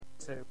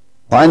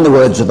Find the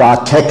words of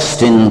our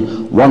text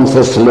in 1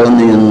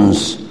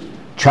 Thessalonians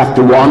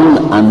chapter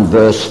 1 and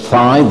verse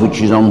 5,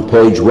 which is on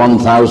page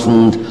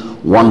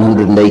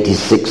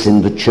 1186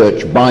 in the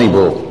Church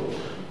Bible.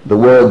 The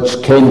words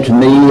came to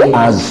me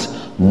as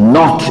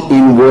not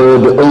in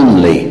word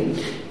only.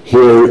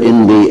 Here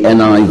in the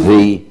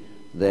NIV,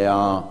 they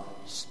are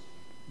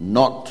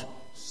not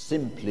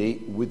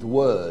simply with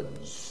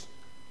words.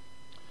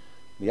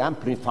 The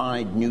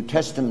Amplified New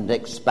Testament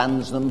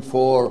expands them,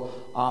 for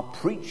our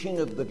preaching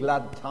of the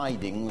glad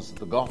tidings,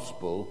 the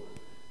gospel,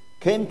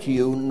 came to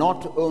you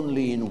not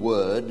only in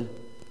word,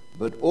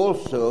 but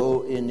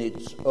also in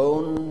its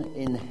own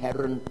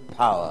inherent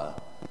power,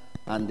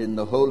 and in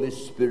the Holy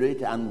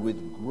Spirit, and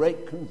with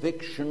great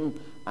conviction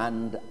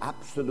and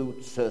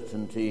absolute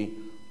certainty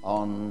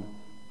on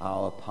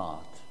our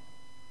part.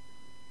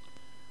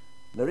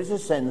 There is a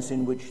sense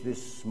in which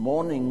this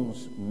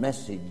morning's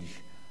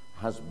message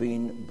has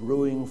been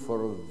brewing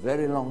for a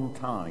very long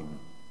time.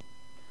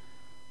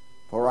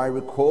 For I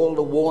recall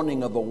the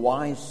warning of a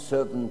wise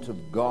servant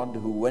of God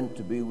who went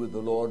to be with the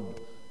Lord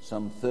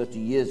some 30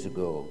 years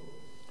ago.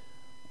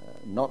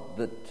 Not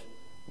that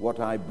what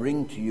I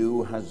bring to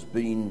you has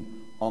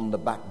been on the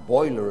back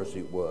boiler, as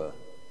it were.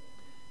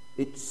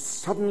 It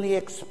suddenly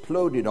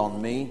exploded on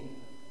me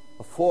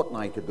a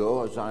fortnight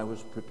ago as I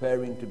was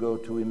preparing to go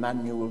to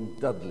Emmanuel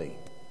Dudley.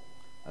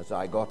 As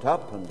I got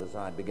up and as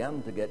I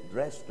began to get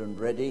dressed and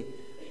ready,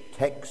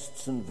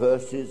 texts and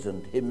verses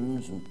and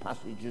hymns and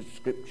passages of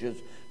scriptures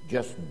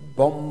just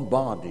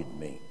bombarded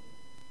me.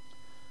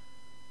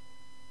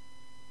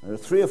 There are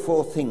 3 or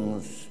 4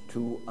 things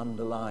to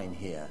underline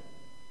here.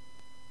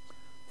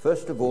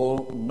 First of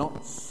all,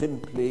 not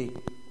simply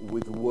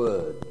with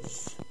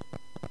words.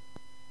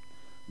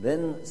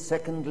 Then,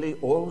 secondly,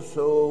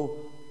 also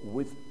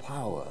with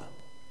power.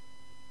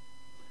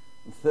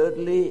 And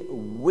thirdly,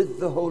 with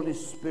the Holy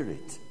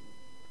Spirit.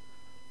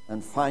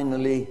 And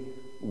finally,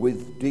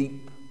 with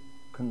deep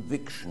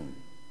conviction.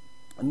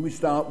 And we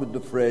start with the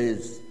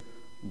phrase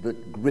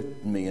that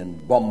gripped me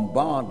and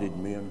bombarded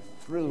me and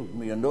thrilled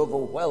me and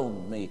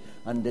overwhelmed me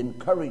and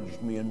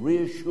encouraged me and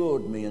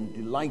reassured me and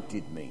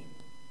delighted me.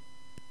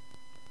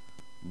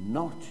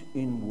 Not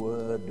in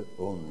word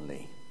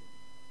only.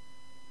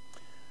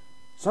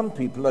 Some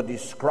people are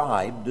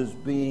described as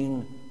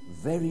being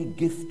very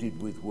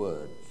gifted with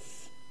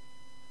words,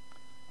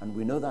 and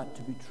we know that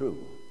to be true.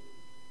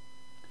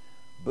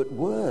 But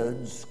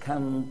words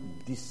can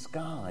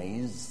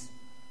disguise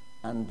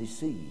and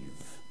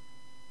deceive.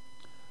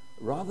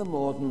 Rather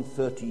more than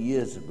 30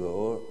 years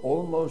ago,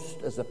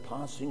 almost as a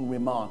passing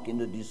remark in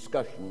a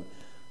discussion,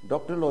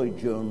 Dr. Lloyd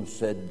Jones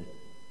said,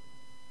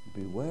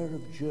 "Beware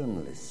of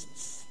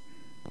journalists."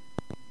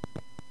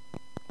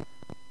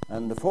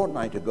 And a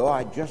fortnight ago,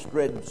 I just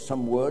read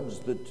some words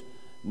that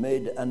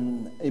made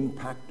an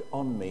impact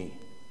on me.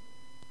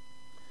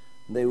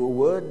 They were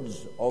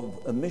words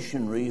of a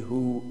missionary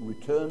who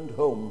returned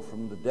home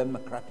from the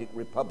Democratic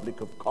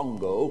Republic of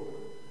Congo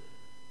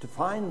to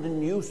find the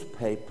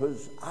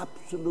newspapers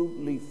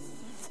absolutely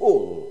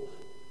full,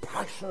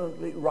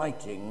 passionately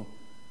writing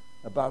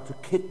about a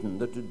kitten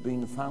that had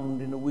been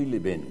found in a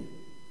wheelie bin.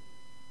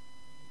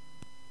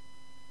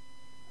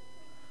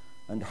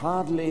 And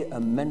hardly a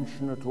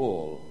mention at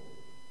all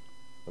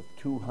of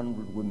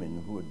 200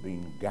 women who had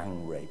been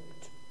gang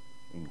raped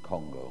in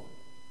Congo.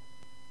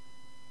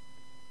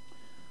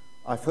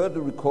 I further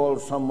recall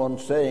someone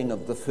saying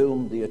of the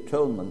film The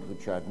Atonement,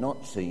 which I've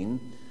not seen,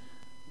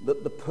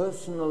 that the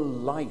personal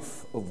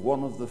life of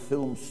one of the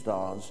film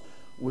stars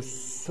was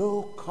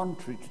so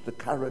contrary to the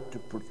character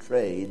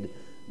portrayed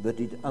that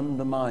it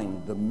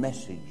undermined the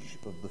message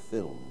of the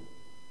film.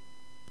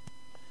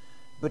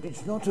 But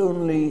it's not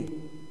only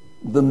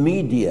the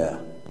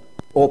media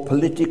or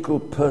political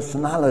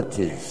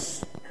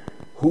personalities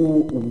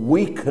who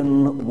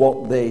weaken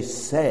what they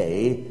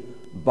say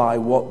by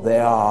what they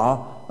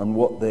are and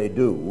what they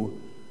do,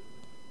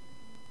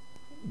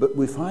 but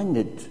we find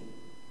it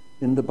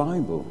in the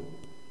Bible.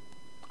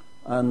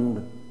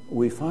 And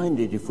we find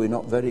it, if we're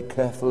not very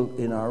careful,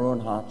 in our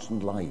own hearts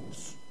and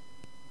lives.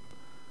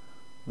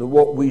 That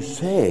what we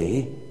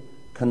say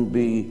can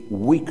be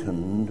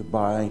weakened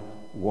by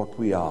what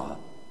we are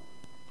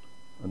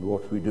and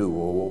what we do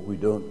or what we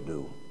don't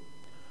do.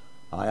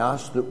 I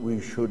asked that we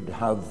should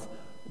have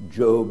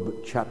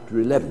Job chapter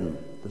 11,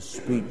 the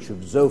speech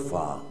of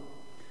Zophar.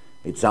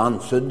 It's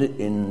answered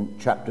in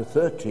chapter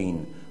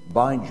 13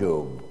 by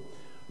Job.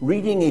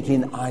 Reading it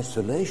in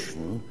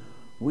isolation,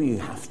 we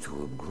have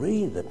to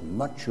agree that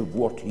much of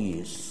what he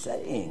is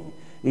saying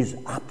is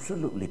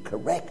absolutely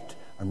correct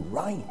and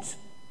right.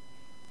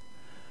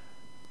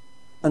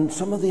 And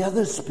some of the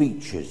other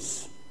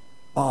speeches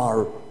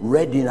are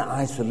read in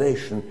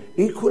isolation,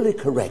 equally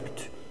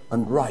correct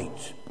and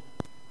right.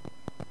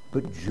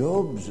 But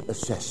Job's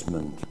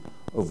assessment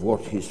of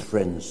what his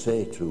friends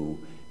say to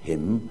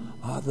him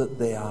are that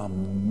they are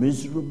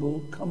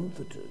miserable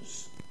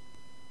comforters.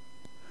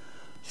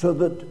 So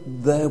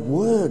that their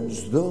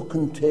words, though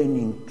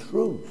containing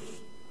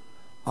truth,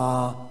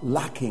 are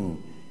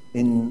lacking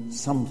in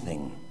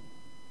something.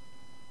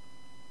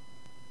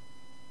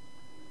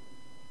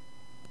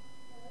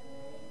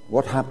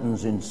 what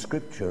happens in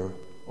Scripture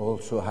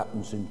also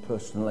happens in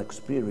personal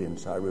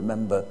experience. I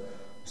remember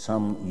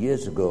some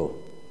years ago,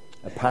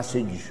 a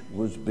passage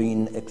was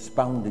being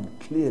expounded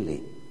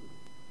clearly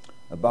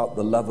about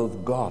the love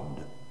of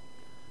God.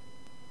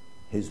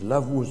 His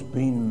love was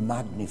being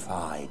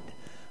magnified,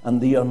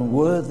 and the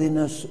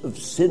unworthiness of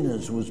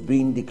sinners was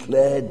being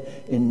declared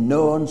in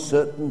no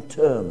uncertain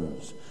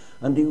terms.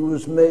 And it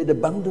was made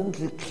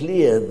abundantly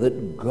clear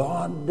that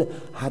God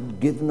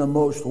had given a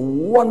most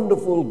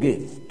wonderful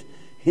gift,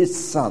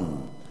 his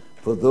Son,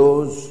 for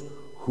those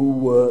who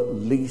were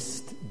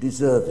least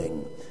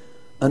deserving.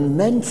 And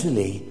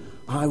mentally,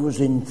 I was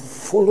in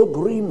full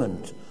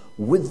agreement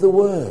with the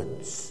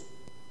words.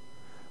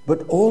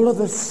 But all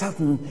of a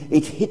sudden,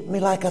 it hit me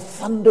like a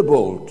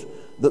thunderbolt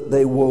that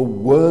they were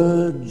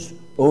words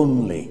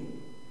only.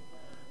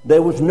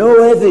 There was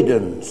no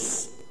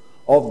evidence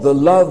of the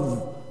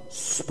love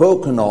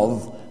spoken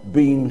of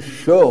being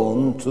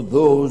shown to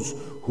those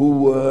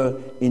who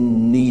were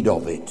in need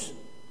of it.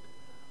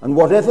 And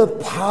whatever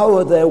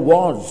power there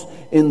was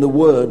in the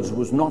words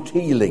was not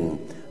healing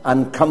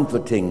and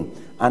comforting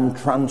and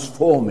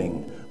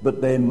transforming, but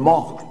they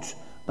mocked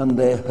and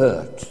they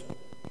hurt.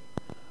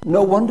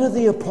 No wonder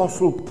the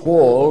Apostle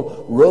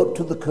Paul wrote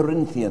to the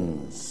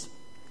Corinthians,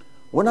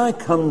 "When I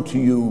come to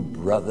you,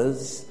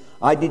 brothers,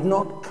 I did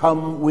not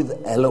come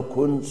with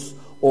eloquence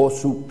or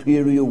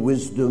superior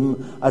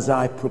wisdom as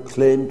I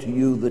proclaim to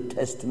you the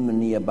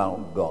testimony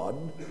about God.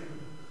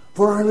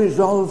 For I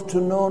resolved to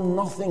know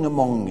nothing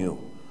among you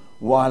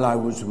while I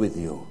was with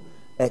you,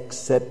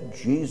 except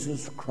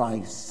Jesus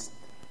Christ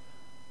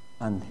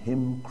and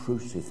him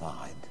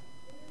crucified."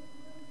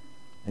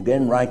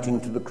 Again, writing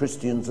to the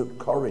Christians at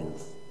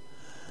Corinth,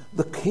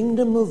 "The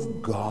kingdom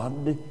of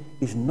God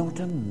is not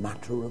a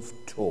matter of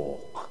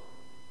talk,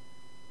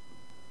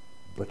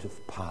 but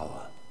of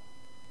power."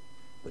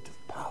 But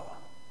of power.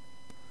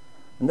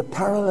 And a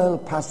parallel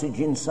passage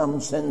in some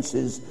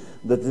senses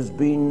that has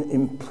been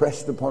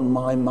impressed upon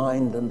my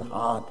mind and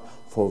heart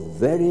for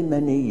very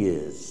many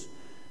years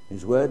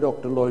is where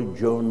Dr. Lloyd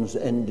Jones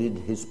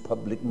ended his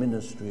public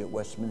ministry at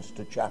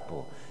Westminster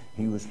Chapel.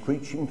 He was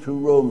preaching through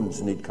Romans,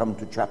 and he'd come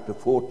to chapter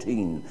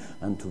 14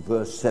 and to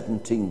verse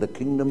 17. "The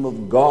kingdom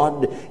of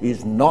God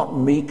is not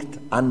meat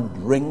and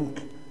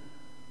drink,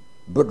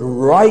 but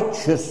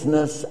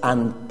righteousness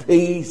and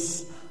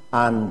peace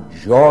and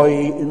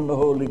joy in the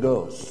Holy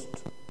Ghost."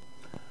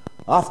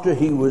 After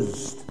he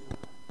was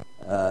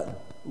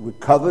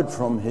recovered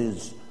from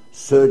his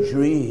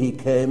surgery, he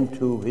came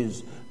to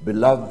his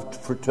beloved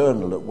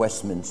fraternal at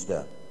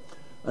Westminster,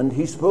 and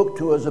he spoke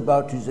to us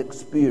about his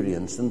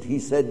experience, and he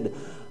said,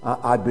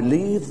 I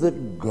believe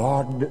that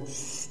God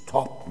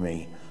stopped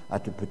me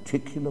at a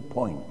particular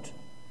point.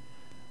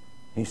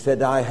 He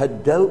said, I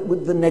had dealt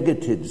with the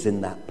negatives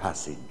in that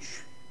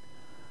passage,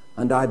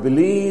 and I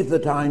believe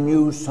that I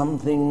knew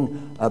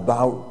something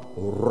about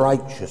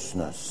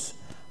righteousness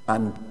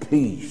and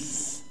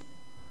peace,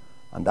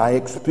 and I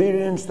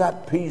experienced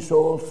that peace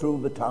all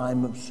through the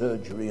time of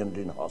surgery and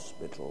in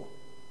hospital.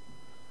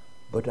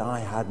 But I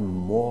had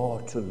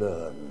more to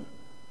learn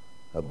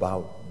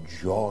about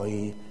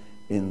joy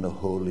in the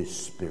Holy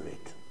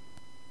Spirit.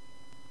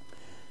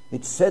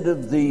 It's said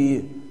of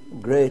the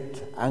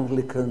great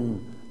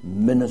Anglican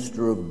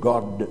minister of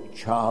God,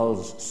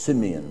 Charles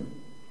Simeon,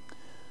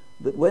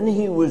 that when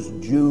he was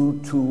due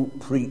to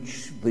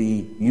preach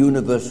the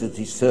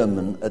university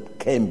sermon at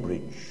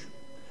Cambridge,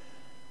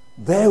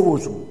 there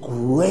was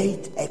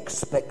great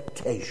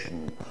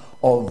expectation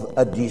of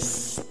a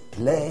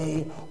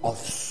display of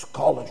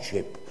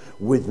scholarship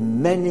with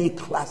many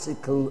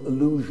classical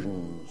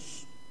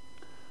allusions.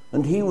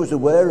 And he was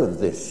aware of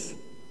this,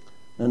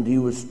 and he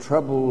was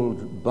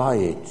troubled by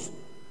it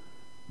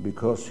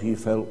because he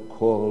felt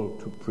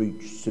called to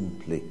preach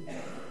simply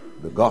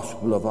the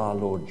gospel of our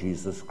Lord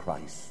Jesus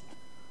Christ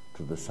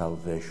to the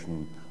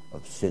salvation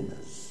of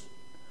sinners.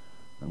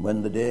 And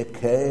when the day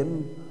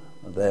came,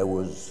 there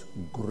was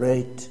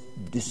great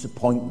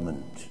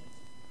disappointment,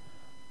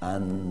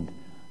 and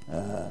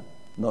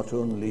not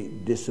only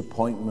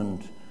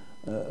disappointment,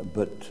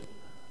 but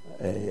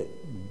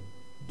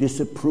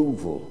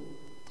disapproval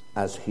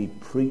as he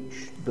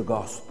preached the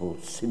gospel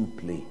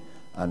simply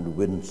and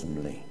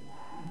winsomely.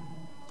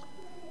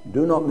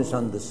 Do not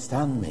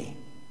misunderstand me.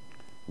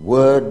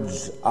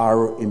 Words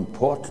are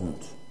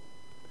important.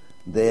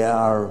 They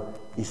are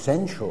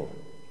essential.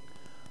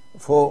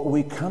 For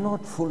we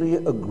cannot fully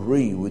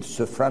agree with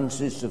Sir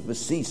Francis of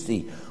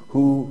Assisi,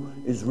 who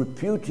is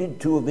reputed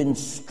to have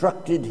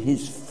instructed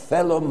his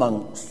fellow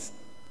monks,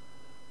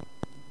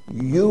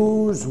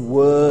 use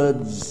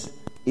words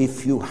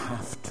if you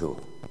have to.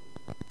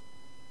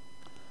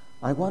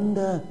 I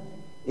wonder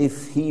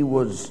if he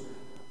was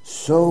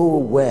so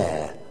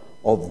aware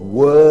of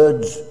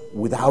words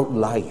without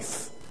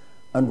life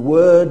and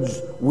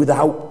words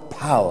without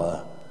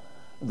power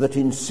that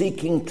in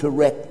seeking to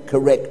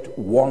correct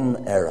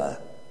one error,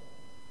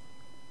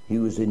 he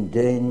was in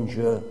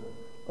danger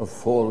of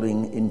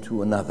falling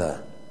into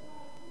another,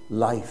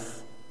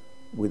 life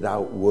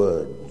without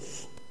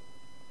words.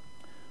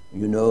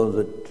 You know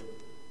that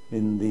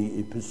In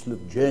the Epistle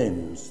of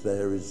James,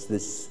 there is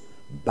this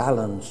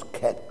balance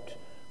kept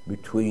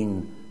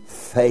between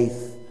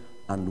faith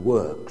and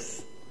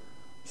works,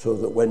 so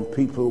that when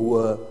people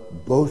were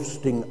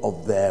boasting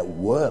of their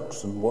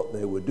works and what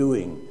they were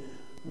doing,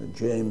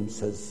 James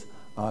says,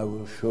 I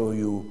will show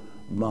you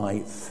my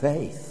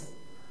faith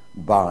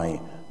by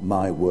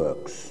my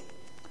works.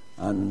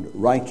 And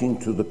writing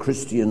to the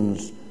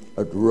Christians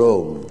at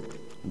Rome,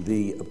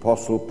 the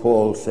Apostle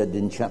Paul said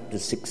in chapter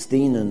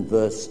 16 and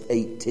verse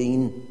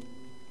 18,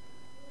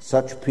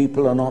 such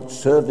people are not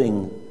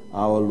serving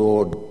our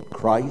Lord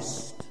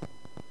Christ,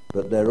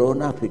 but their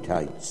own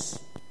appetites.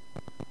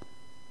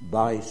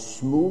 By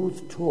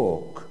smooth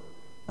talk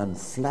and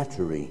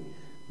flattery,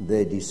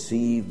 they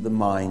deceive the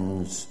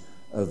minds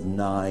of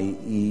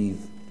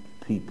naive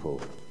people.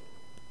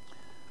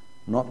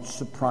 Not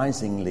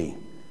surprisingly,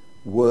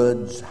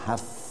 words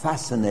have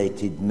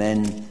fascinated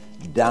men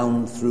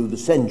down through the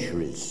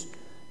centuries,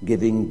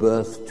 giving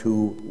birth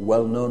to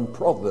well-known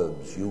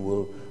proverbs. You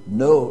will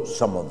know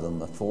some of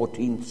them. A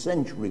 14th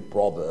century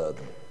proverb,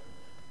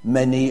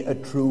 many a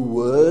true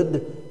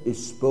word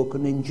is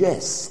spoken in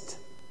jest.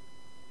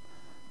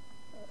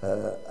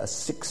 A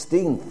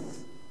 16th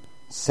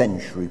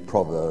century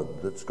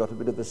proverb that's got a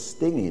bit of a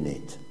sting in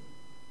it.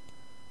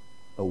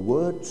 A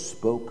word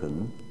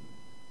spoken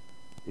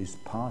is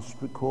past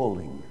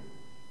recalling.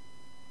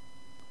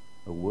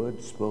 A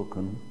word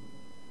spoken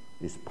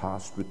is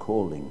past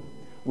recalling.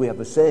 We have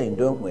a saying,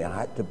 don't we? I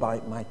had to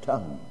bite my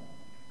tongue.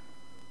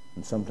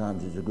 And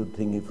sometimes it's a good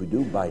thing if we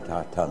do bite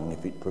our tongue,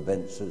 if it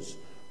prevents us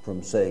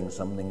from saying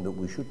something that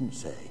we shouldn't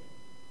say.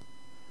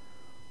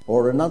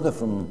 Or another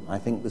from, I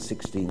think, the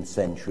 16th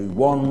century,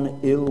 one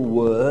ill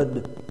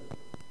word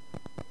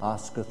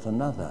asketh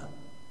another.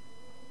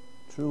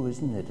 True,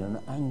 isn't it? An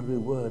angry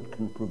word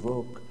can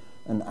provoke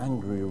an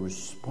angry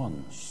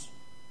response.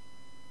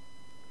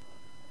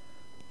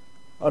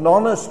 An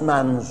honest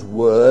man's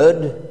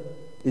word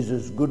is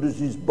as good as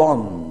his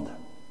bond.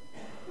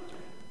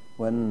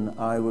 When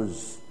I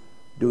was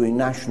doing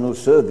national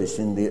service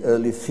in the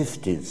early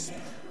 50s,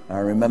 I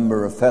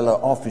remember a fellow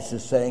officer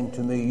saying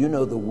to me, you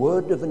know, the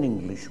word of an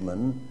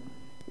Englishman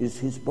is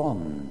his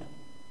bond.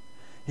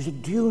 He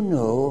said, do you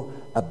know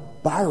a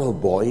barrow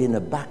boy in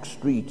a back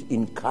street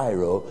in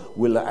Cairo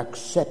will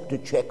accept a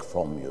check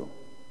from you?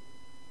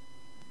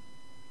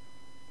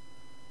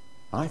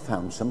 I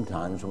found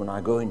sometimes when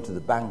I go into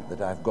the bank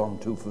that I've gone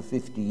to for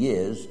 50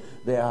 years,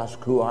 they ask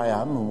who I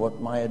am and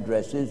what my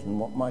address is and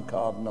what my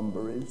card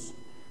number is.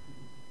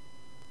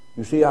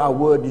 You see, our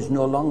word is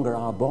no longer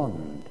our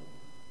bond.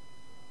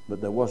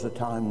 But there was a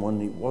time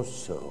when it was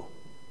so.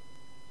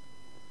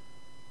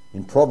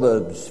 In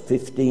Proverbs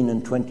 15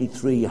 and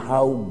 23,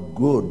 how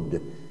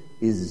good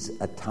is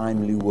a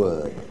timely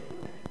word.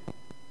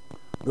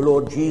 The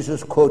Lord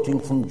Jesus,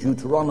 quoting from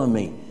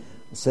Deuteronomy,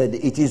 said,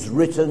 it is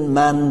written,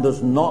 man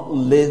does not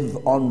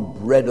live on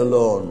bread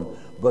alone,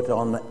 but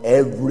on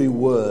every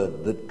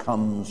word that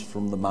comes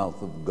from the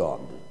mouth of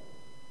God.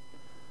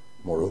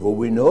 Moreover,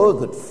 we know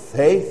that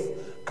faith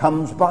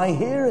comes by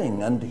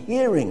hearing, and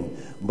hearing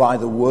by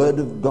the word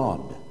of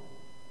God.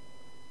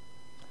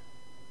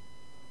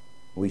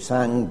 We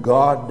sang,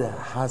 God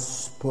has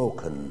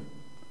spoken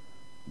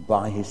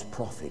by his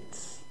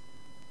prophets.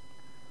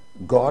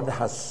 God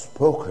has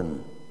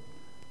spoken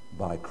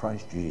by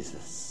Christ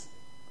Jesus.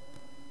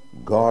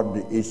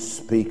 God is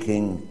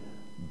speaking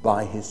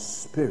by his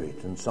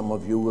Spirit. And some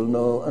of you will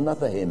know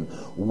another hymn.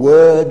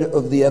 Word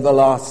of the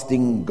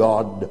everlasting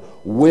God,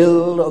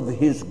 will of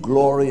his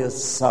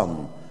glorious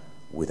Son.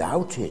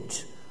 Without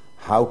it,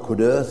 how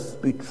could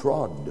earth be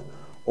trod,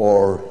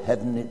 or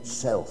heaven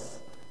itself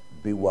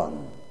be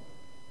won?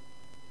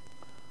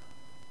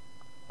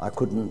 I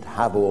couldn't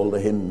have all the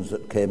hymns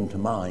that came to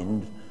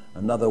mind.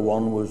 Another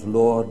one was,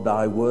 Lord,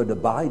 thy word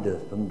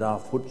abideth, and our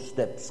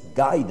footsteps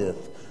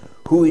guideth.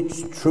 Who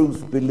its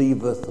truth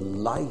believeth,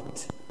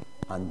 light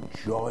and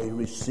joy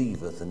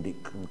receiveth. And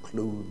it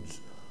concludes,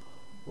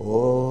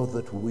 oh,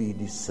 that we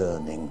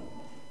discerning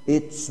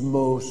its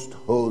most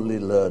holy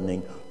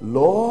learning,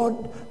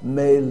 Lord,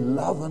 may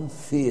love and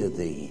fear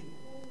thee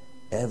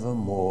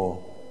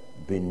evermore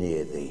be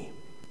near thee.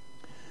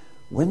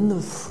 When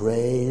the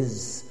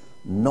phrase,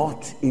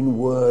 not in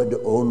word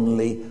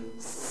only,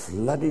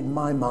 flooded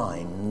my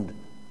mind,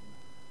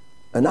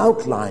 an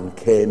outline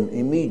came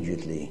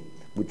immediately,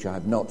 which I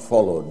have not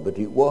followed, but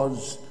it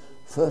was,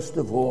 first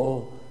of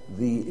all,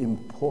 the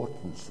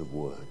importance of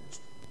words.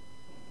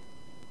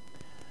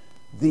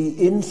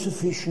 The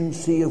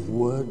insufficiency of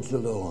words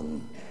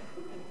alone,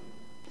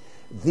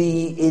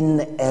 the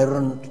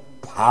inerrant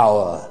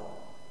power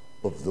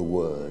of the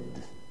word,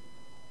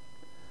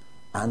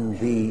 and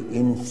the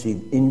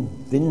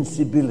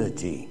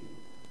invincibility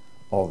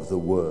of the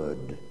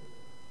word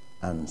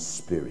and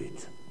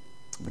spirit.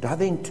 But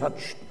having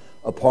touched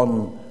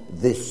upon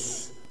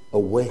this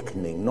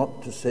awakening,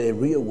 not to say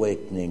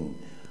reawakening,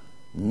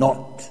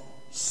 not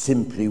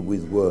simply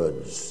with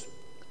words,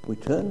 we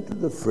turn to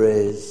the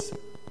phrase,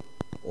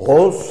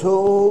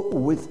 also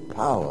with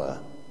power.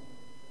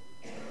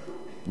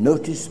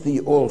 Notice the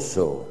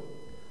also.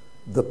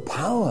 The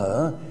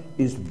power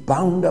is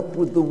bound up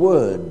with the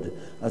word,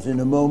 as in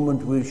a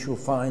moment we shall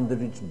find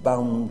that it's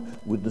bound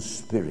with the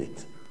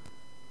Spirit.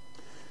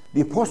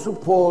 The Apostle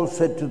Paul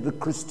said to the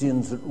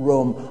Christians at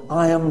Rome,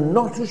 I am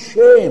not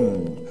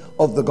ashamed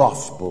of the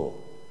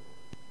gospel,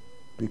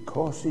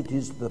 because it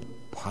is the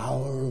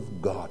power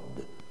of God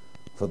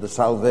for the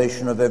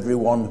salvation of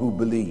everyone who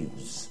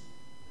believes.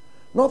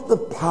 Not the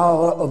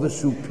power of a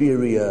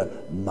superior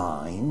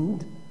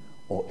mind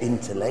or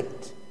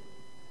intellect.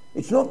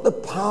 It's not the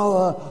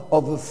power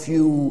of a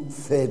few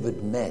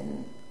favored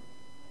men.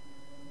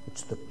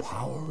 It's the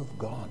power of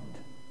God.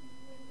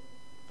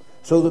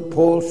 So that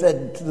Paul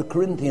said to the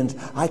Corinthians,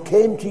 I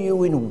came to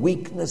you in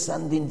weakness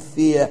and in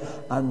fear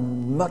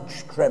and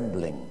much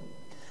trembling.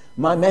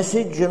 My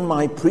message and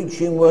my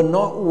preaching were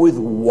not with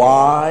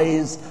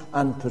wise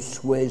and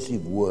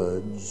persuasive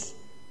words,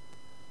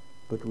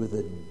 but with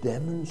a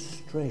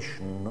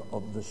demonstration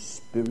of the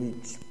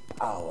Spirit's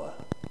power,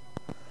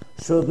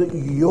 so that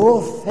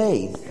your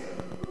faith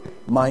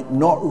might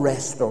not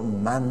rest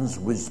on man's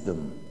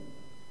wisdom,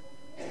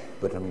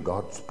 but on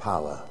God's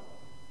power.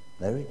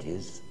 There it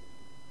is,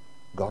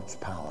 God's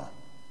power.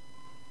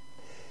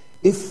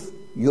 If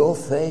your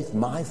faith,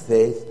 my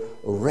faith,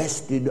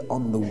 rested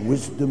on the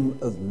wisdom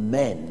of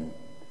men,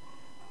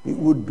 it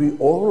would be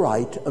all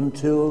right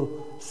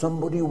until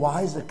somebody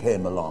wiser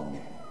came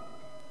along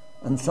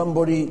and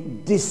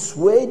somebody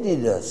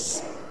dissuaded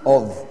us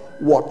of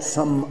what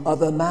some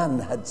other man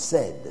had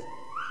said.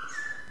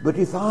 But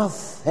if our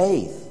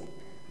faith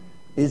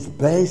is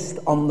based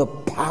on the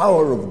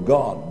power of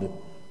God,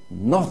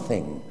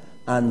 nothing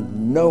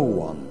and no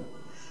one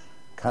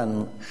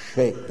can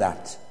shake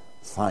that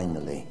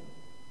finally.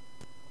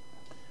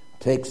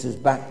 Takes us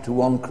back to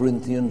 1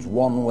 Corinthians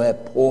 1, where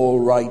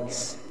Paul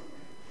writes,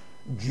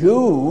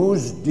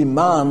 Jews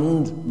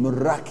demand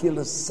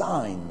miraculous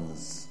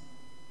signs,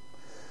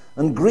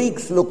 and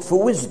Greeks look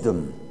for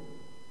wisdom,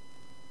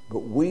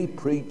 but we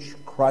preach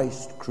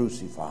Christ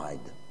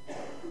crucified,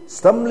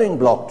 stumbling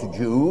block to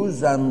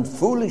Jews and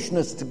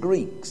foolishness to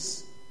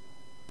Greeks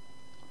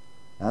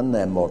and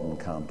their modern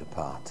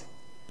counterpart.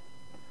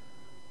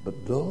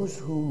 But those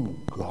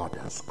whom God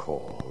has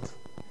called,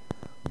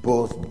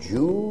 both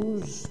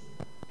Jews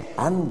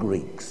and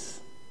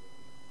Greeks,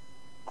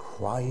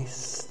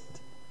 Christ,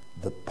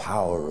 the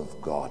power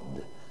of God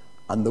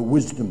and the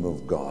wisdom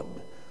of God.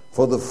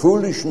 For the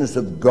foolishness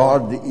of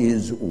God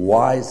is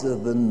wiser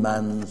than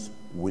man's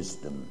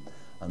wisdom,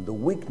 and the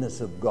weakness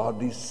of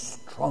God is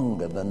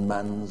stronger than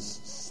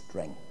man's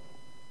strength.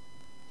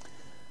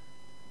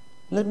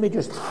 Let me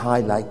just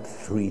highlight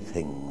 3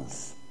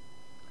 things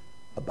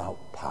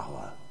about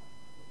power.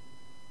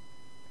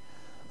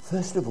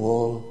 First of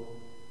all,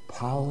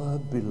 power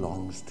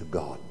belongs to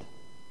God.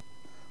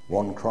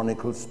 1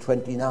 Chronicles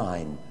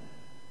 29.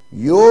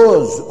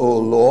 Yours, O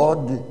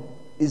Lord,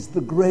 is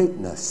the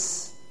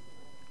greatness,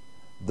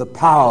 the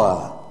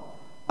power,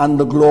 and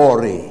the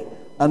glory,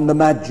 and the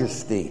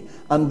majesty,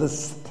 and the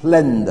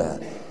splendor,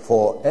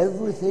 for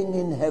everything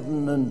in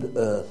heaven and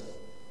earth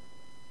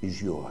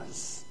is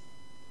yours.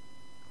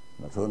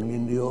 Not only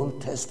in the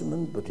Old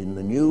Testament, but in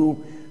the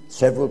New,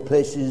 several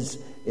places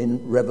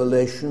in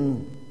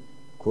Revelation.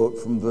 Quote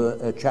from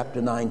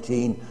chapter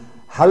 19,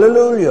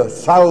 Hallelujah,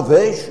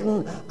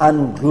 salvation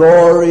and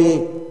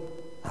glory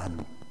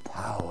and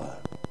power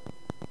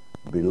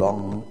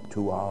belong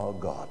to our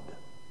God.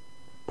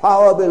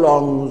 Power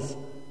belongs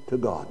to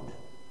God.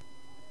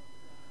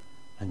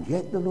 And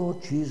yet the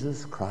Lord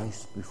Jesus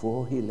Christ,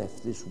 before he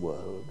left this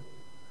world,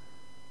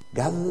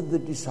 gathered the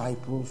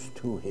disciples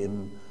to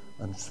him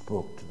and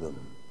spoke to them.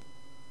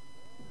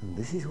 And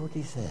this is what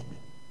he said.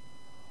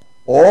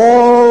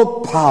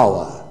 All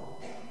power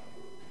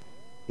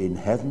in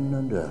heaven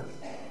and earth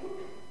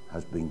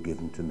has been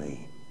given to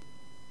me.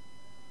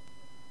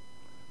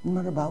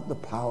 Not about the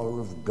power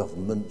of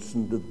governments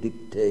and of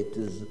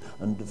dictators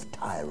and of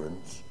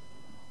tyrants.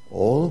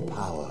 All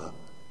power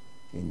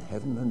in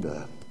heaven and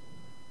earth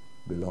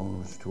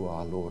belongs to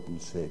our Lord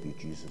and Savior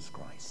Jesus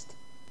Christ.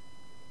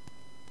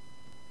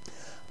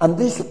 And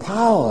this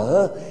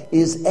power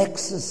is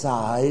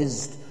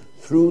exercised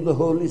through the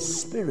Holy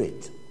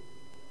Spirit.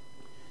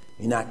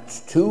 In Acts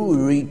 2 we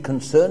read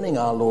concerning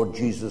our Lord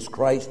Jesus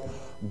Christ,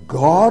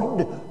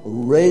 God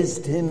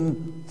raised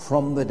him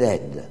from the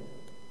dead.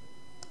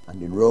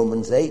 And in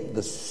Romans 8,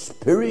 the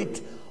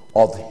Spirit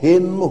of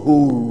him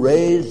who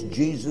raised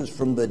Jesus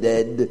from the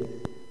dead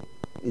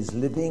is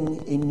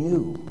living in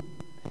you.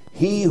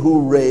 He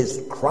who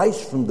raised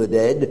Christ from the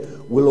dead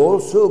will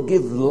also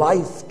give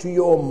life to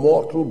your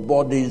mortal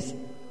bodies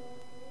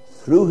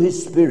through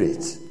his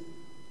Spirit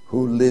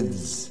who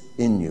lives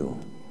in you.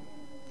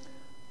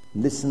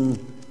 Listen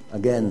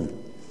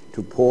again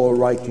to Paul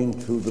writing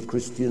to the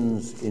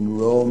Christians in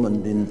Rome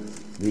and in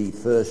the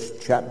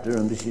first chapter,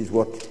 and this is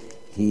what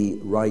he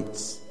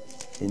writes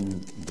in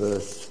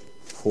verse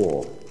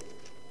 4.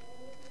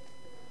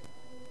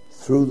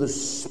 Through the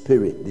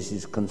Spirit, this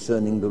is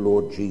concerning the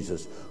Lord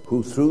Jesus,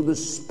 who through the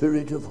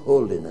Spirit of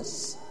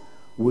holiness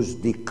was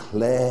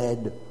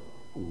declared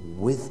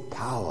with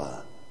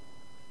power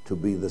to to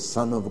be the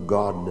Son of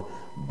God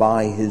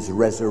by his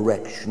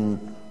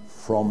resurrection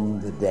from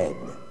the dead.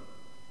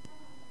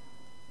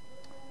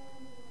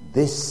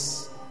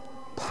 This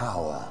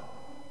power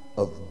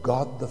of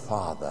God the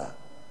Father,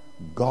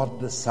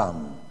 God the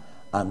Son,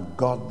 and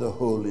God the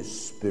Holy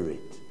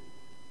Spirit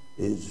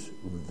is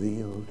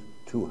revealed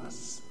to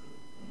us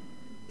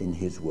in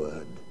his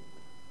word.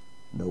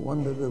 No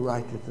wonder the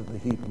writer to the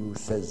Hebrews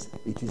says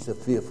it is a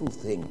fearful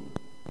thing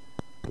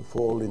to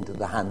fall into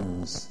the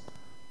hands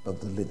of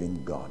the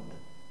living God.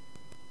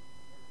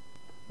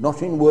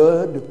 Not in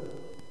word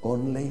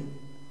only,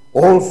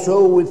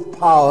 also with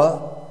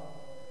power,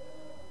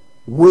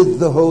 with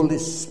the Holy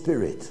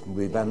Spirit.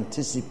 We've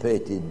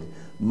anticipated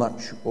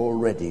much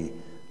already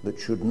that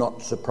should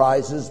not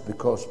surprise us,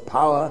 because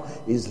power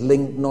is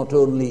linked not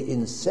only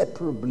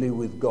inseparably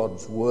with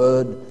God's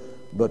word,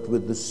 but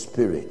with the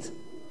Spirit.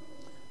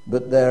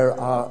 But there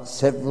are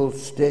several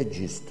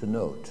stages to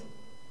note.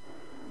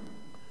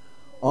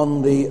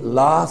 On the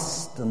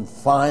last and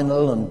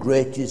final and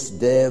greatest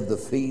day of the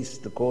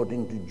feast,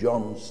 according to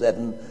John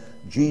 7,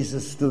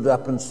 Jesus stood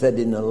up and said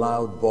in a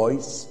loud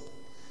voice,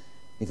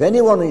 "If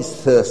anyone is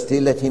thirsty,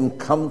 let him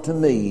come to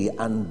me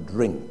and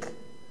drink.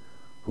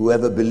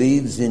 Whoever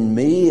believes in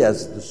me,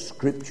 as the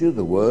scripture,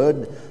 the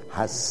word,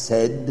 has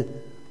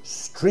said,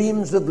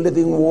 streams of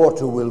living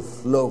water will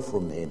flow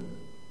from him."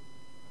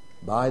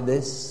 By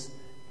this,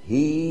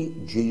 he,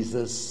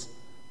 Jesus,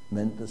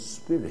 meant the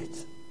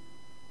Spirit,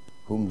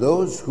 whom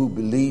those who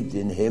believed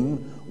in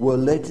him were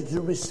later to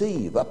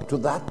receive. Up to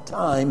that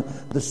time,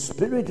 the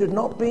Spirit had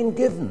not been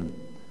given,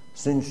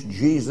 since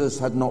Jesus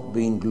had not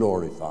been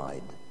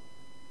glorified.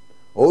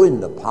 In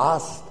the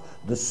past,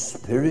 the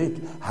Spirit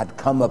had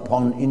come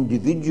upon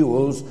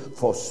individuals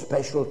for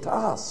special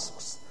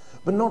tasks,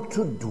 but not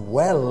to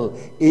dwell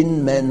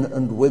in men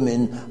and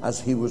women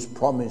as he was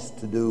promised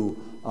to do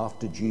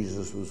after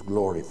Jesus was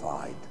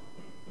glorified.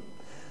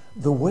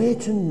 The way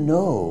to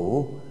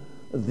know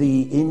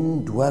the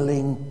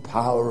indwelling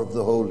power of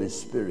the Holy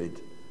Spirit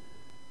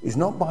is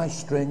not by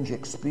strange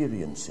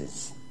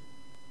experiences,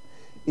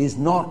 is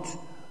not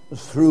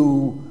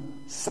through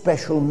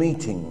special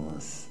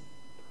meetings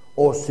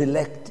or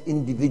select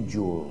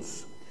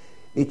individuals.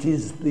 It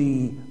is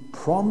the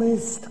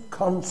promised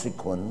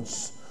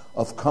consequence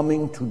of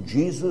coming to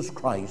Jesus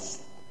Christ,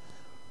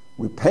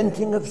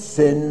 repenting of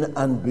sin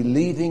and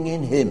believing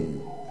in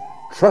him,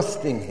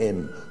 trusting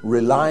him,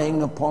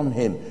 relying upon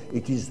him.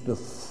 It is the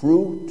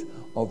fruit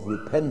of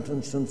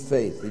repentance and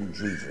faith in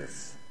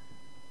Jesus.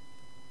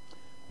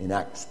 In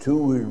Acts 2,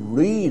 we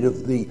read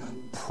of the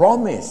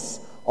promise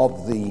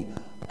of the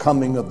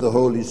coming of the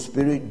Holy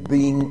Spirit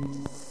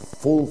being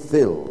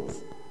fulfilled.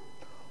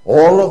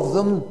 All of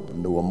them,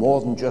 and there were more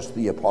than just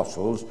the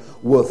apostles,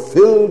 were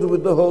filled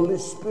with the Holy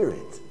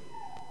Spirit.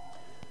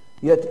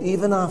 Yet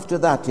even after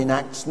that, in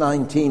Acts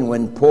 19,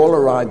 when Paul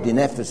arrived in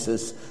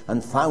Ephesus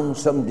and found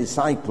some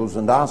disciples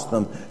and asked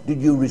them,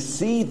 "Did you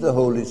receive the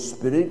Holy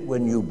Spirit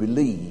when you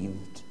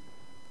believed?"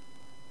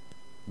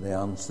 They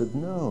answered,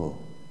 "No.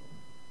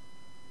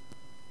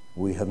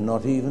 We have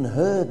not even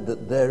heard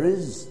that there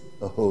is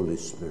a Holy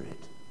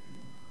Spirit."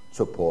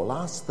 So Paul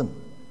asked them,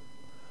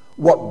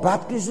 "What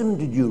baptism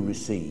did you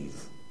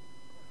receive?"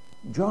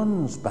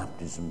 "John's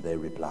baptism," they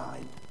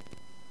replied.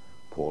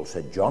 Paul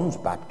said John's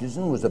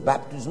baptism was a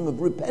baptism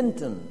of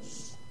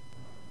repentance.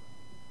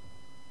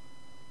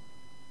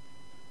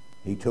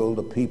 He told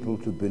the people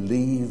to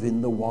believe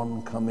in the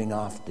one coming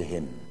after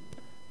him,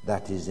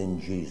 that is,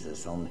 in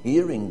Jesus. On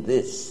hearing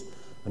this,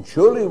 and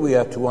surely we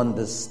are to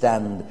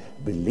understand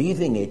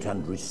believing it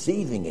and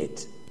receiving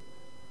it,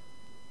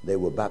 they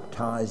were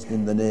baptized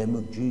in the name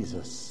of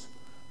Jesus.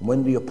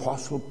 When the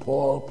Apostle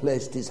Paul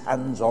placed his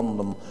hands on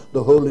them,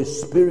 the Holy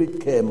Spirit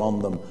came on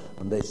them,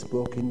 and they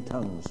spoke in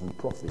tongues and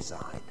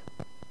prophesied.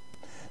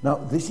 Now,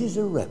 this is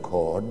a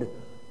record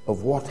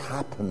of what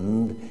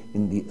happened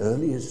in the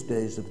earliest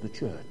days of the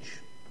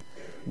church.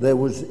 There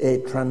was a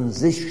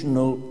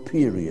transitional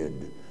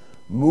period,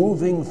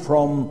 moving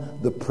from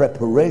the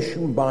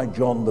preparation by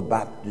John the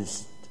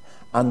Baptist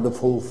and the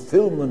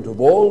fulfillment of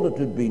all that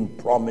had been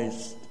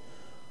promised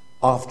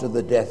after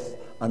the death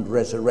and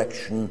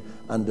resurrection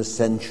and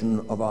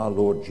ascension of our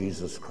Lord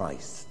Jesus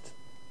Christ.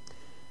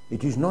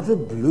 It is not a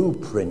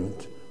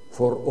blueprint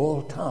for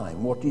all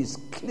time. What is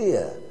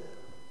clear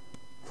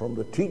from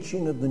the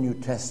teaching of the New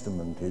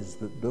Testament is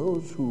that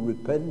those who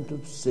repent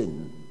of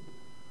sin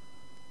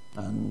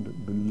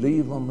and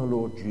believe on the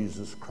Lord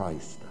Jesus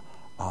Christ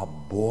are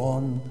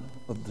born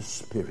of the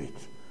Spirit.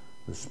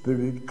 The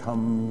Spirit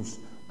comes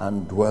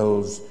and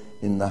dwells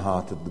in the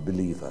heart of the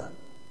believer.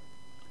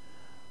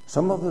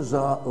 Some of us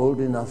are old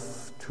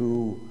enough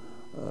to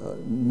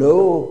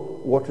know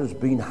what has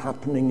been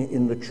happening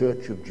in the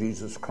Church of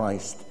Jesus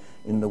Christ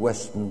in the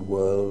Western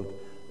world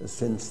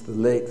since the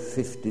late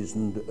 50s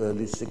and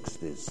early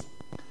 60s.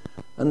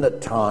 And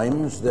at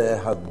times there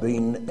have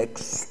been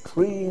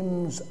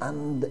extremes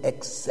and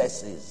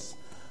excesses.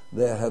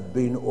 There have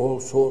been all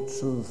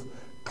sorts of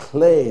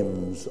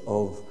claims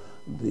of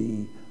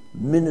the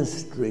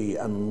ministry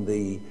and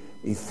the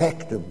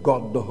effect of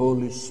God the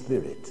Holy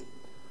Spirit.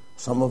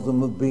 Some of them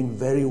have been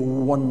very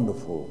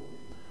wonderful.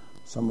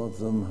 Some of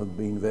them have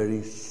been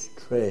very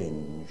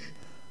strange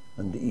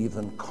and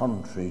even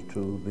contrary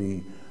to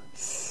the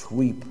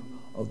sweep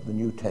of the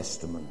New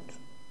Testament.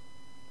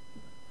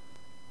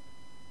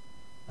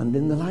 And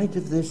in the light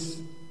of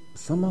this,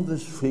 some of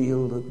us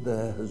feel that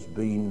there has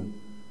been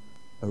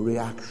a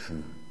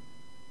reaction,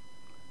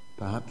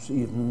 perhaps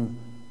even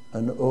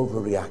an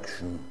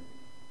overreaction.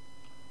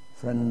 A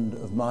friend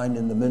of mine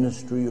in the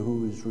ministry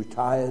who is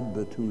retired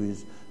but who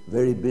is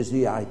very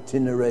busy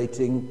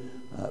itinerating,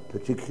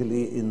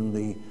 particularly in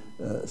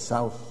the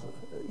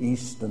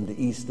south-east and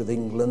the east of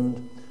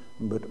England,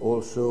 but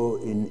also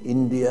in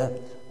India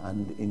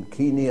and in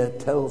Kenya,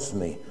 tells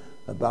me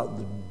about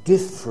the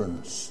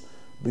difference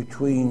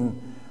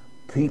between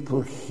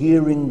people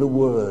hearing the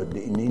word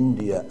in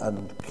India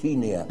and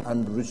Kenya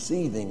and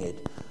receiving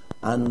it,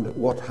 and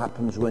what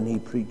happens when he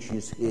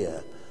preaches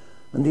here.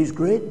 And his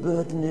great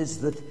burden is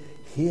that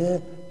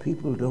here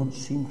people don't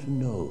seem to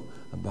know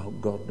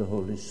about God the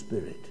Holy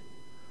Spirit.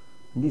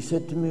 And he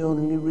said to me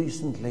only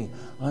recently,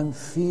 I'm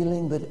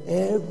feeling that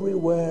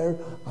everywhere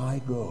I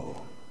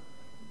go,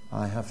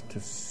 I have to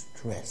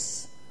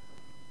stress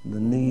the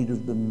need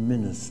of the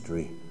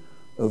ministry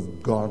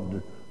of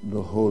God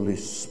the Holy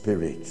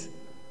Spirit,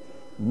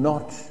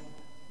 not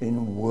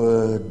in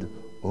word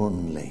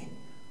only,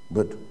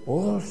 but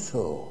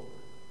also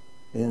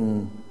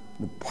in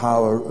the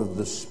power of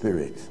the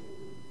Spirit.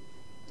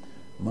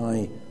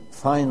 My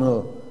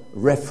final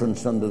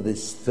reference under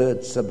this third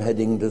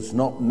subheading does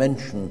not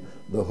mention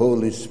the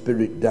Holy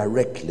Spirit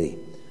directly,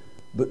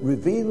 but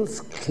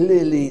reveals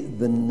clearly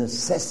the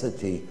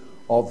necessity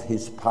of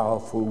his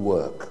powerful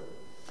work.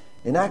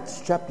 In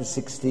Acts chapter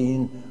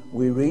 16,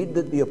 we read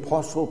that the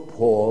Apostle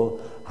Paul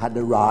had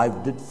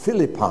arrived at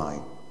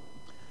Philippi,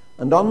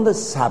 and on the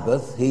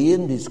Sabbath he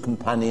and his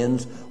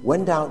companions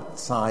went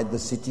outside the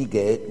city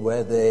gate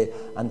where they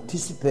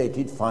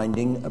anticipated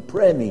finding a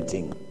prayer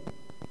meeting.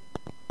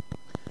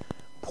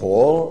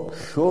 Paul,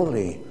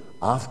 surely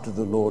after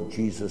the Lord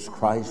Jesus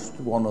Christ,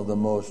 one of the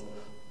most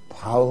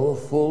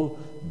powerful,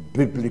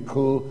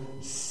 biblical,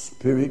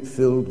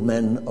 spirit-filled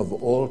men of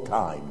all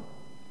time,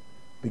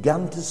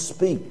 began to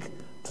speak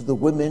to the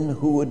women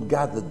who had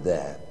gathered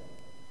there.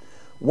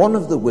 One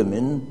of the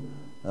women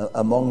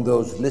among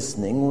those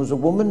listening was a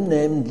woman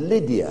named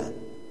Lydia,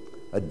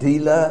 a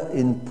dealer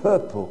in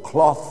purple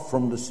cloth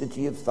from the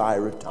city of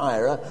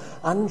Thyatira,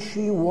 and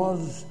she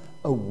was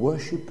a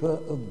worshipper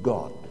of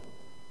God.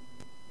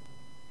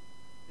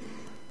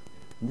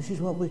 And this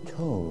is what we're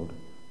told.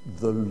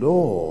 The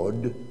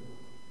Lord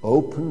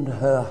opened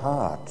her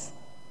heart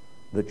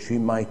that she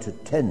might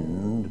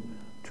attend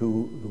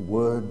to the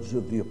words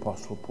of the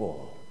Apostle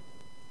Paul.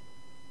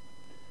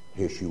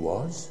 Here she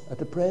was at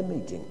a prayer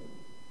meeting.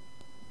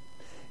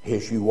 Here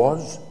she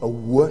was, a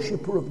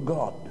worshipper of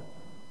God.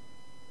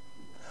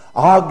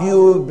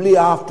 Arguably,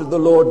 after the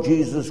Lord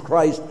Jesus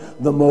Christ,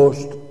 the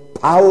most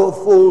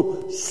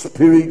powerful,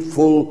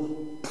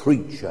 spirit-full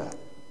preacher.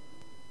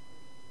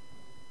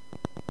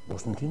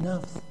 Wasn't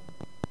enough.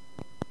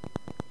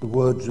 The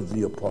words of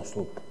the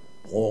Apostle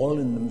Paul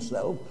in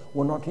themselves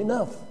were not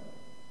enough.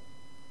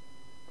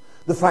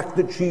 The fact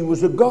that she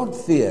was a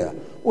God-fearer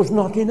was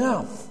not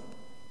enough.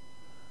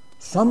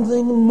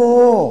 Something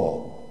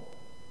more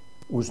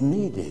was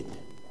needed.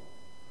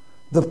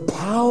 The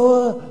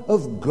power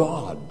of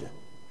God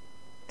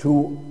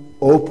to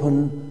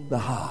open the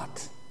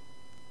heart.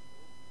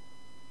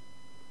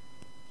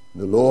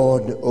 The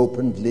Lord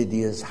opened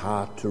Lydia's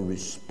heart to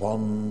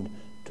respond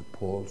to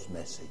Paul's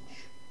message.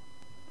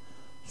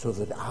 So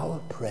that our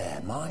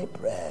prayer, my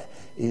prayer,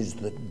 is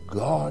that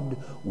God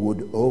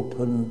would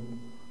open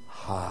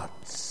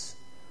hearts,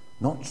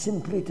 not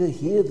simply to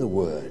hear the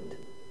word,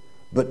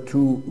 but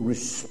to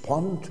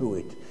respond to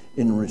it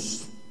in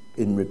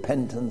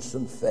repentance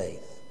and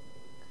faith.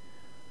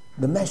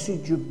 The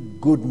message of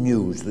good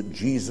news that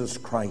Jesus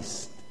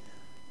Christ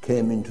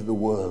came into the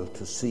world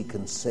to seek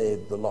and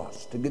save the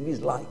lost, to give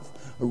his life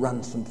a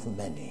ransom for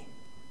many,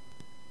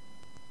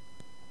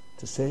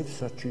 to save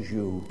such as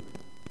you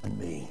and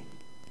me.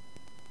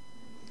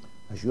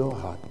 Has your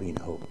heart been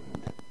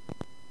opened?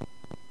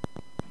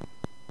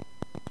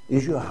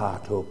 Is your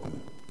heart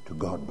open to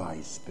God by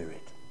his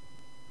Spirit?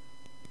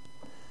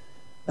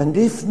 And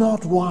if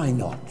not, why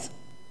not?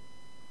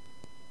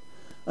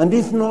 And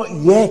if not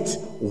yet,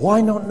 why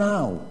not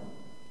now?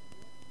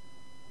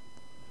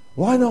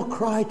 Why not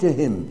cry to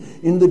him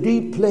in the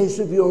deep place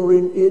of your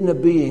inner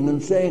being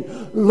and saying,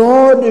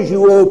 Lord, as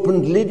you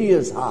opened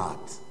Lydia's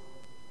heart,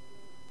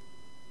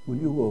 will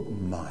you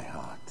open my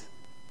heart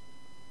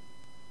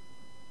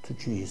to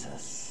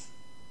Jesus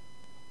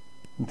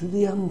and to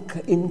the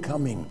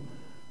incoming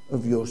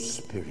of your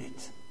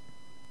Spirit?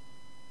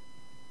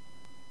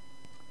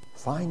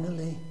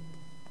 Finally,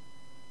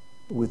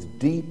 with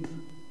deep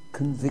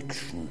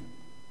conviction,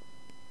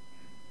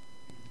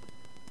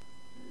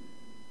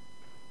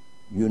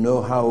 you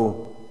know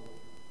how,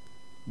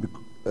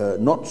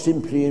 not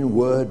simply in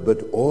word,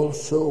 but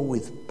also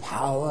with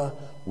power,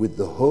 with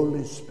the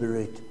Holy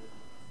Spirit,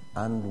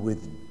 and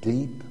with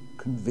deep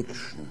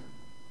conviction,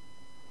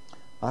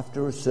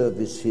 After a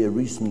service here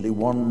recently,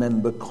 one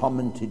member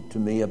commented to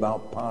me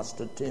about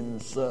Pastor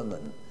Tim's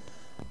sermon.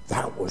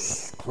 That was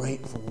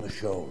straight from the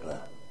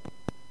shoulder.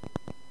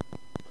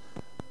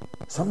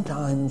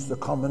 Sometimes the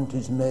comment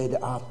is made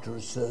after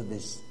a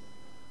service.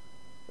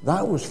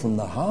 That was from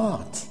the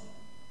heart.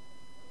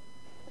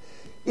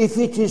 If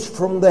it is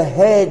from the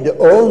head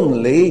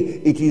only,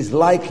 it is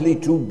likely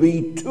to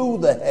be to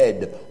the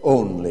head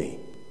only.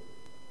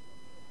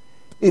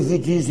 If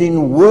it is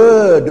in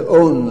word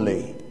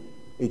only,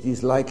 it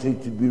is likely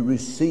to be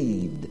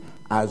received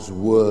as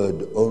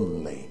word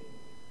only.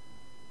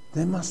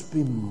 There must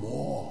be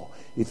more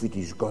if it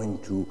is going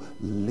to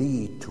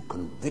lead to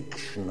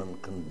conviction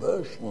and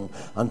conversion,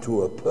 and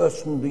to a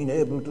person being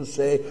able to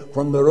say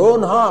from their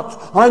own heart,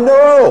 I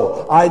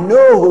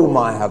know whom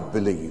I have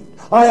believed.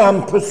 I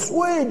am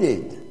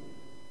persuaded.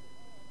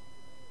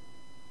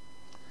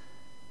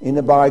 In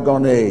a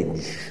bygone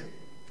age,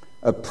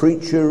 a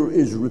preacher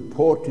is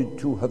reported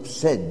to have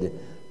said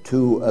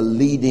to a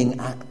leading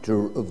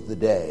actor of the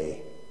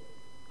day,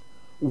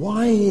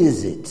 why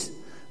is it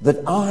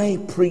that I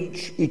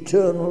preach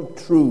eternal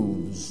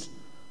truths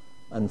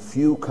and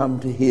few come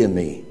to hear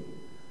me,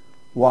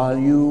 while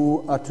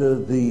you utter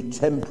the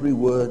temporary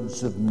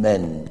words of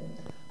men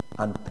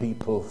and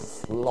people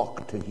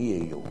flock to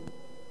hear you?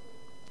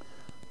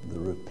 The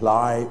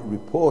reply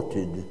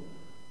reported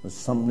was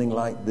something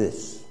like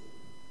this: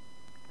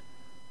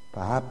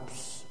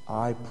 perhaps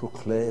I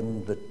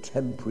proclaim the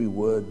temporary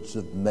words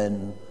of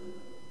men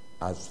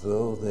as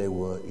though they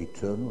were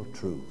eternal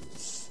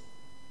truths,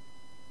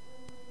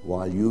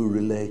 while you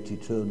relate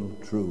eternal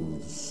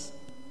truths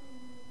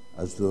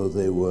as though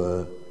they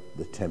were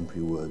the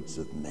temporary words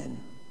of men.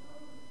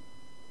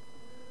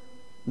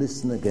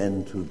 Listen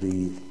again to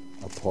the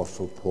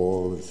Apostle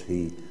Paul as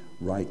he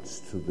writes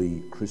to the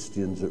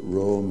Christians at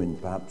Rome in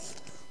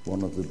perhaps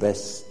one of the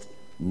best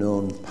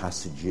known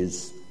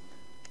passages.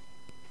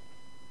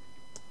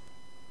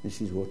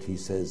 This is what he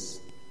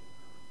says.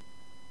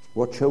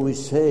 What shall we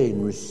say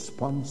in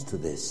response to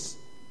this?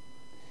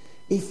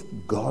 If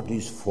God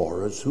is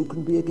for us, who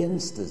can be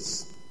against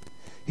us?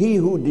 He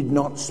who did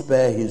not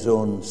spare his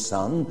own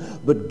son,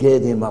 but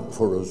gave him up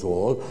for us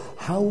all,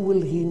 how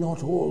will he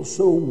not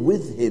also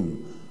with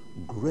him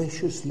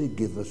graciously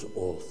give us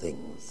all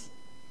things?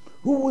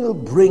 Who will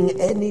bring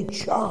any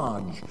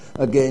charge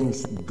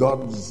against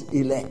God's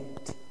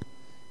elect?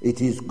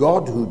 It is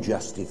God who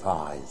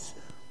justifies.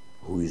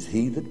 Who is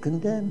he that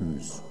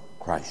condemns?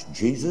 Christ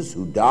Jesus,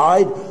 who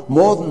died,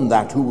 more than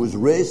that, who was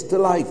raised to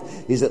life,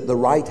 is at the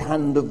right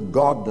hand of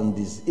God and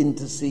is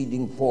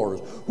interceding for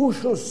us. Who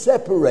shall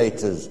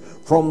separate us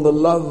from the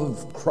love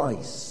of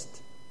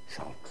Christ?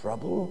 Shall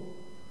trouble,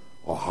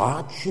 or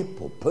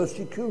hardship, or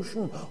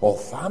persecution, or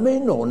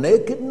famine, or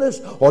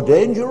nakedness, or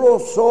danger, or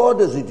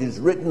sword, as it is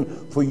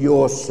written, for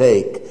your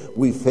sake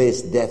we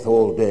face death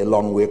all day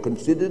long. We are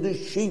considered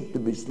as sheep to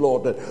be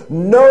slaughtered.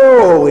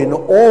 No, in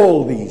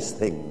all these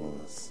things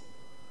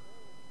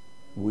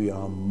we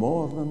are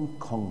more than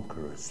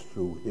conquerors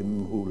through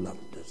him who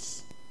loved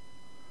us.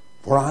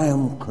 For I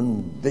am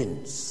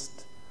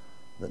convinced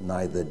that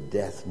neither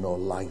death nor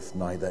life,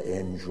 neither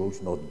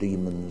angels nor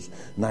demons,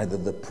 neither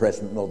the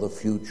present nor the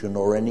future,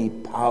 nor any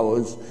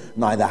powers,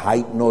 neither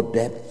height nor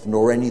depth,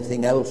 nor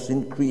anything else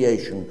in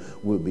creation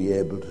will be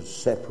able to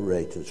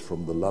separate us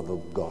from the love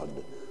of God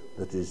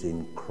that is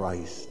in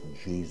Christ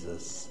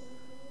Jesus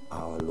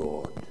our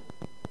Lord.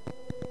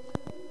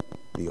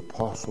 The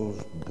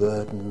apostle's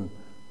burden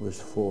was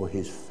for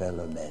his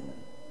fellow men.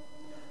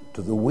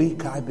 To the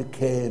weak I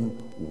became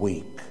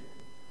weak,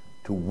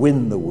 to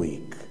win the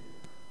weak.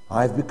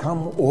 I've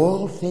become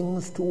all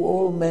things to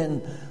all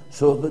men,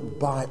 so that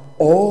by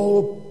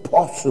all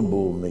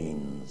possible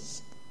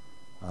means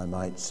I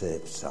might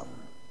save some.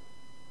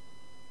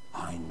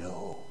 I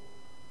know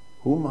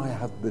whom I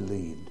have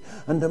believed,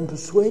 and am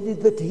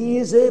persuaded that he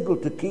is able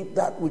to keep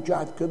that which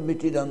I've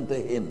committed unto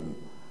him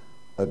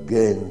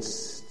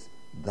against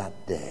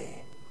that day.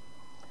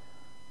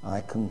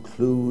 I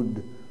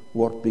conclude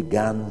what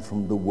began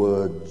from the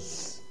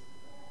words,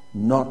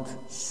 not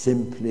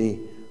simply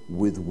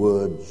with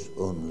words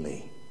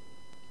only.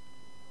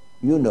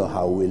 You know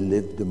how we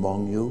lived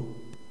among you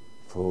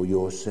for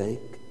your sake.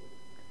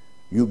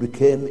 You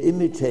became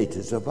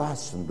imitators of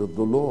us and of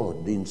the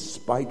Lord in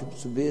spite of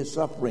severe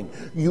suffering.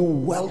 You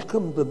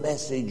welcomed the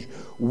message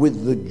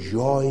with the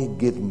joy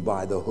given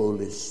by the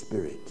Holy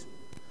Spirit.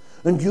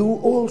 And you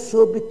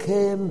also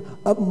became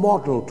a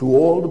model to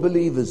all the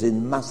believers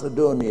in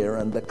Macedonia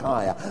and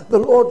Achaia. The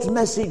Lord's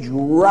message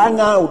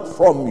rang out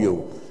from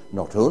you,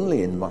 not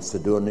only in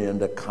Macedonia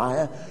and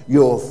Achaia.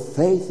 Your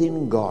faith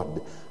in God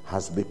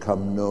has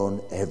become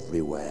known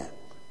everywhere.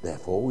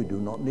 Therefore, we do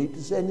not need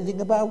to say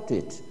anything about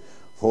it,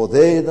 for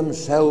they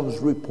themselves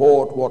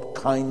report what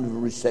kind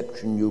of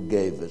reception you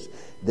gave us.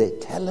 They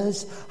tell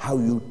us how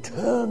you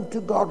turned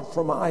to God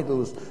from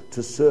idols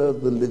to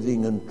serve the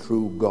living and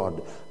true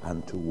God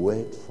and to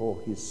wait for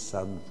his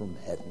Son from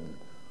heaven,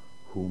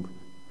 whom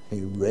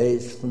he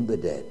raised from the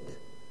dead,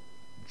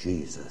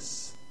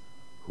 Jesus,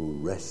 who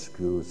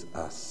rescues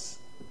us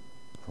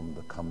from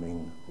the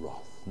coming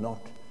wrath,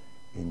 not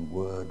in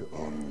word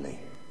only,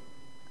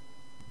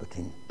 but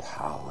in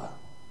power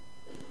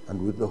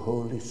and with the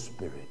Holy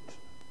Spirit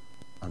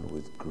and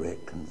with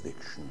great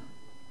conviction.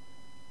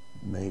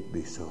 May it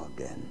be so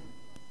again.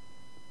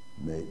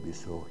 May it be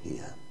so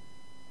here.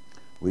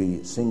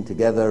 We sing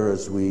together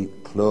as we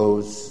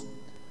close,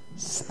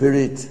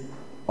 Spirit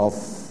of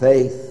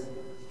faith,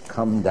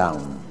 come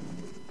down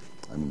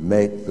and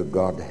make the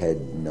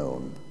Godhead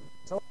known.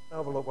 So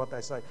overlook what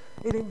they say.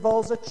 It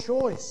involves a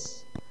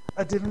choice,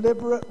 a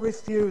deliberate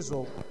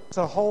refusal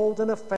to hold an offense